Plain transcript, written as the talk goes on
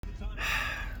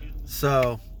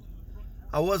So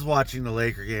I was watching the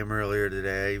Laker game earlier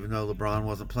today, even though LeBron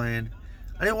wasn't playing.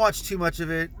 I didn't watch too much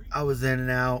of it. I was in and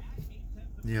out,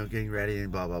 getting ready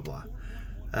and blah blah blah.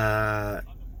 Uh,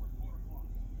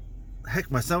 Heck,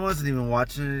 my son wasn't even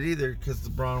watching it either because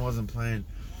LeBron wasn't playing.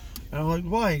 And I'm like,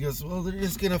 why? He goes, well, they're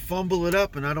just gonna fumble it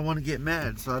up, and I don't want to get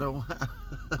mad, so I don't. I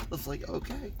was like,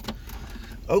 okay.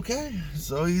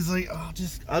 So he's like, I'll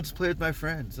just play with my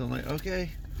friends. I'm like,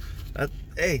 okay,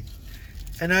 hey,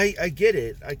 and I get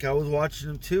it. Like I was watching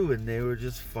them too, and they were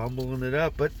just fumbling it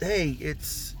up. But hey,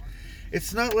 it's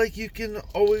not like you can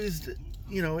always,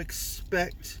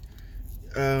 expect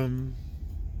that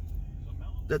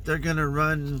they're gonna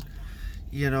run,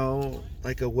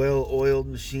 like a well-oiled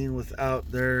machine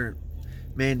without their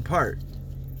main part.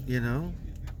 You know,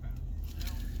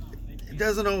 it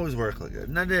doesn't always work like that.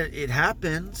 Not that it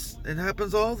happens. It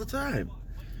happens all the time.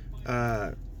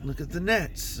 Look at the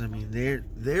Nets. I mean,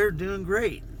 they're doing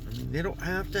great. I mean, they don't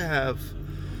have to have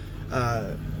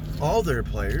uh, all their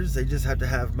players. They just have to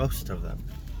have most of them.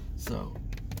 So,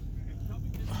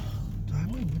 do I have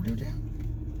my window down?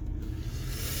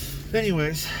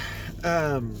 Anyways,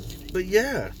 but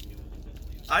yeah,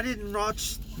 I didn't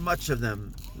watch much of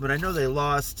them, but I know they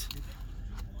lost.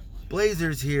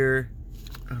 Blazers here.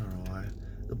 I don't know why.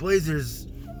 The Blazers,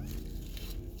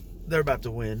 they're about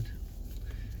to win.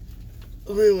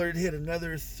 Lillard hit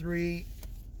another three,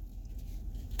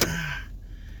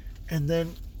 and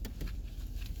then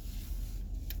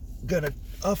got an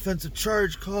offensive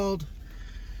charge called,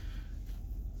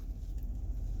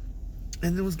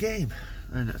 and it was game.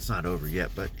 And it's not over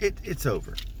yet, but it's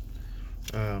over.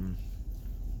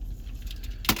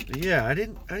 Yeah,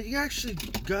 I actually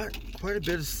got quite a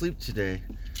bit of sleep today.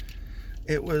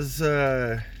 It was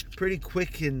pretty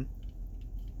quick, and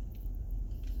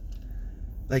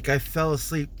like I fell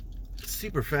asleep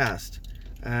super fast.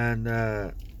 And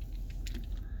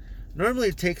normally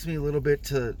it takes me a little bit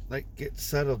to like get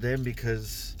settled in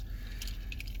because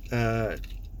during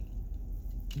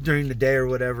the day or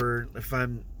whatever, if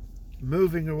I'm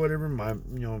moving or whatever, my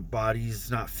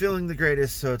body's not feeling the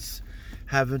greatest, so it's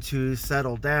having to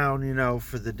settle down,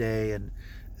 for the day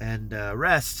and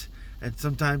rest. And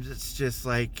sometimes it's just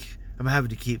like I'm having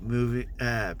to keep moving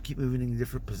in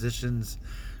different positions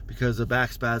because of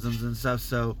back spasms and stuff.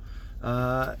 So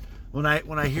when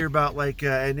I hear about like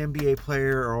an NBA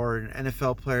player or an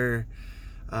NFL player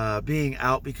being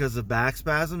out because of back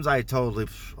spasms, I totally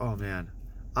feel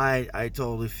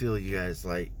you guys.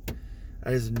 Like,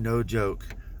 that is no joke.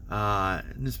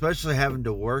 And especially having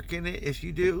to work in it, if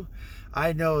you do,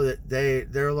 I know that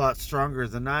they're a lot stronger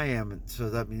than I am, and so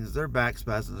that means their back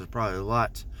spasms are probably a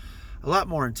lot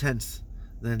more intense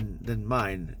than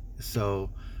mine. So,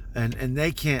 and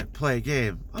they can't play a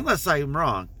game unless I'm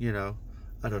wrong. I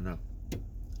don't know.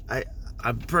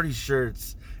 I'm pretty sure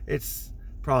it's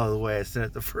probably the way I said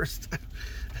it the first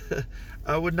time.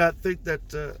 I would not think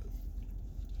that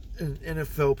an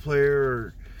NFL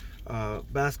player or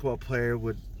basketball player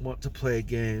would want to play a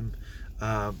game.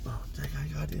 I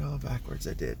got it all backwards.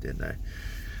 I did, didn't I?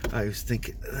 I was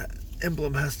thinking that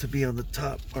emblem has to be on the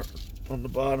top or on the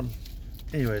bottom.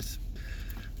 Anyways,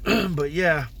 but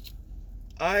yeah,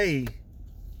 I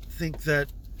think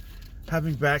that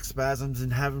having back spasms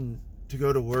and having to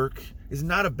go to work is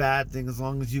not a bad thing as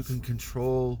long as you can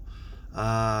control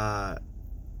kind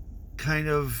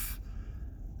of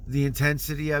the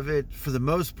intensity of it for the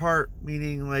most part,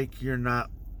 meaning like you're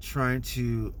not trying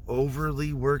to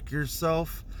overly work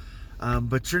yourself,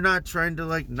 but you're not trying to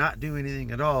like not do anything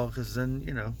at all, because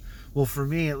then well, for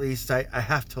me at least, I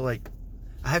have to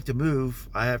move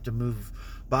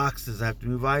boxes, I have to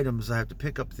move items, I have to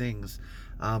pick up things.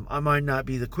 I might not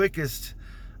be the quickest,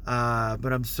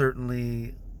 but I'm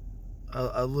certainly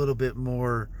a little bit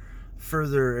more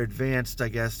further advanced, I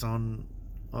guess, on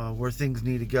where things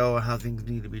need to go and how things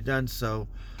need to be done, so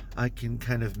I can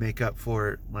kind of make up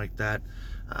for it like that,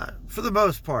 for the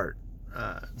most part.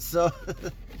 So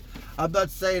I'm not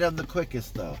saying I'm the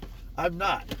quickest, though. I'm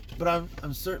not, but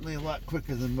I'm certainly a lot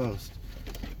quicker than most.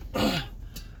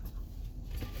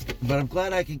 But I'm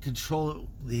glad I can control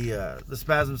the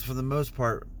spasms for the most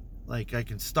part. Like, I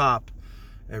can stop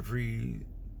every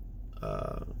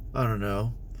I don't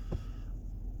know.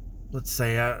 Let's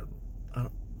say I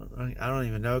don't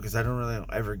even know, because I don't really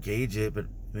ever gauge it, but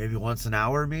maybe once an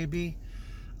hour, maybe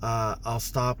I'll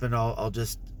stop and I'll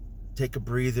just take a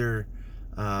breather,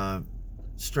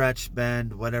 stretch,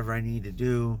 bend, whatever I need to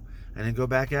do, and then go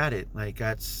back at it. Like,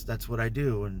 that's what I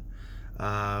do, and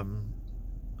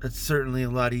it's certainly a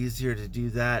lot easier to do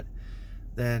that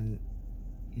than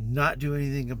not do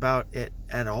anything about it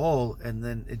at all, and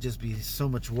then it just be so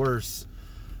much worse.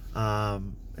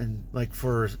 And like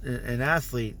for an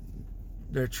athlete,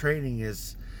 their training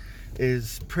is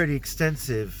pretty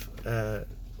extensive, and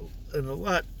a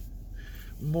lot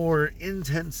more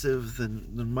intensive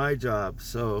than my job.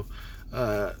 So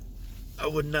I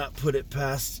would not put it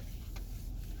past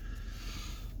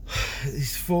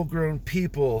these full-grown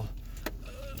people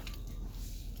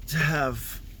to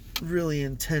have really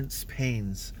intense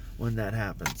pains when that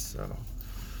happens. So,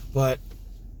 but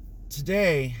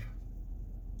today,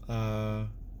 I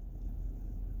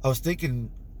was thinking.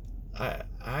 I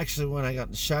actually, when I got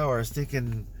in the shower, I was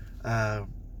thinking. I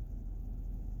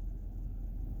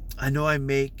know I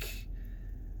make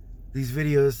these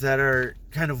videos that are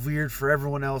kind of weird for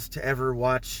everyone else to ever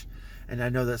watch, and I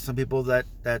know that some people that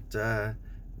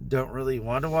don't really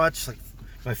want to watch, like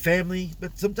my family,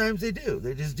 but sometimes they do.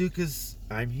 They just do because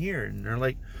I'm here, and they're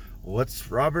like,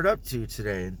 "What's Robert up to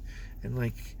today?" And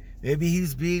like maybe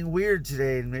he's being weird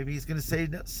today, and maybe he's gonna say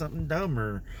something dumb,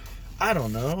 or I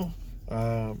don't know.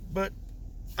 But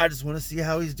I just want to see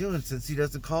how he's doing since he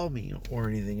doesn't call me or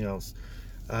anything else.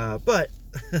 But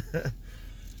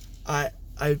I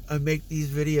make these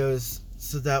videos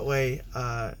so that way,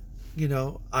 you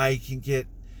know, I can get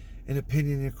an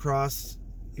opinion across,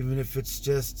 even if it's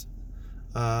just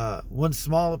one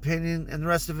small opinion and the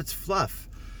rest of it's fluff.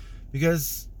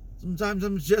 Because sometimes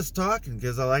I'm just talking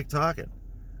because I like talking.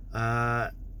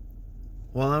 While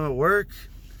I'm at work,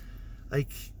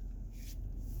 like,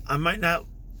 I might not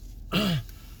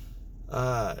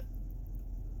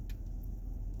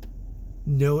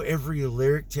know every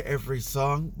lyric to every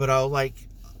song, but I'll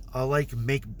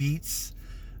make beats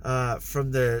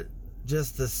from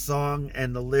just the song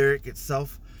and the lyric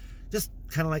itself, just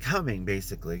kind of like humming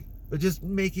basically, but just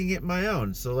making it my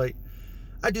own. So like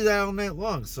I do that all night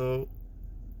long, so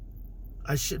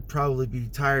I should probably be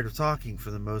tired of talking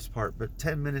for the most part, but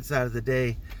 10 minutes out of the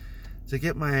day to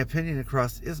get my opinion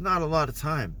across is not a lot of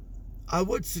time. I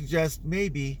would suggest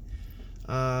maybe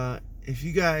if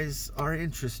you guys are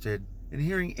interested in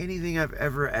hearing anything I've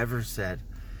ever said,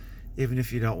 even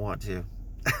if you don't want to,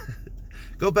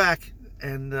 go back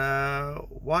and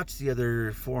watch the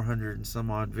other 400 and some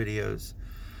odd videos.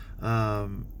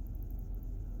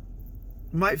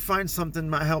 Might find something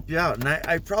might help you out. And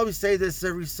I probably say this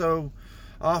every so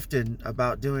often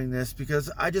about doing this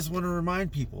because I just want to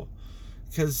remind people,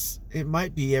 because it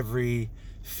might be every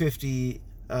 50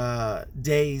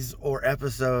 days or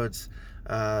episodes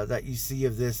that you see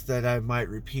of this that I might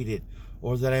repeat it,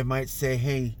 or that I might say,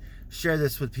 hey, share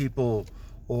this with people,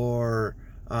 or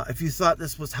if you thought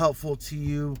this was helpful to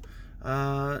you,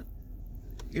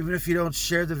 even if you don't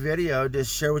share the video,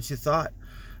 just share what you thought.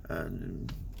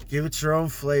 Give it your own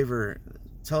flavor.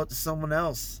 Tell it to someone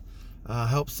else.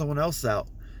 Help someone else out.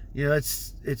 You know,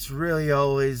 it's really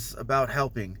always about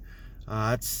helping.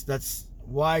 That's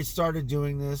why I started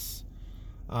doing this.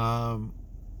 I'm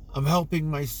helping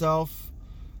myself,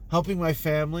 helping my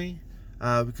family,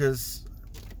 because,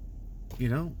 you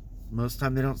know, most of the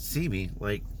time they don't see me.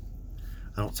 Like,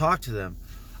 I don't talk to them.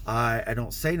 I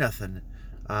don't say nothing.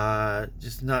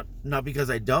 Just not because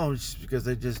I don't, just because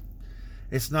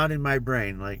it's not in my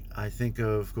brain. Like, I think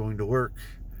of going to work,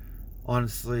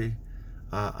 honestly.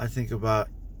 I think about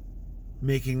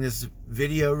making this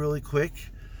video really quick,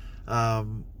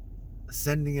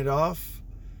 sending it off,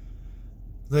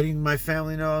 letting my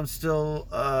family know I'm still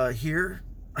here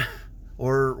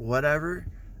or whatever,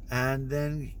 and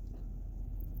then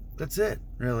that's it,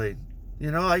 really.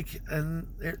 You know, like, and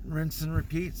it rinse and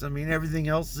repeats. I mean, everything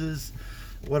else is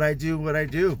what I do,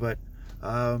 but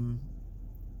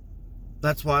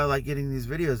that's why I like getting these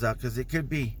videos out, because it could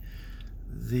be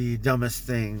the dumbest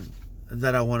thing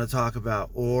that I want to talk about,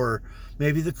 or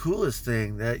maybe the coolest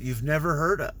thing that you've never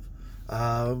heard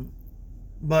of.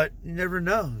 But you never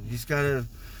know. You gotta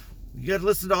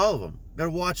listen to all of them. You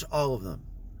gotta watch all of them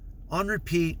on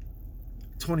repeat,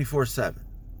 24/7.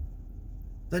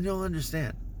 Then you'll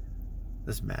understand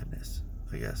this madness,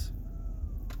 I guess.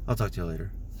 I'll talk to you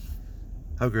later.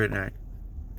 Have a great night.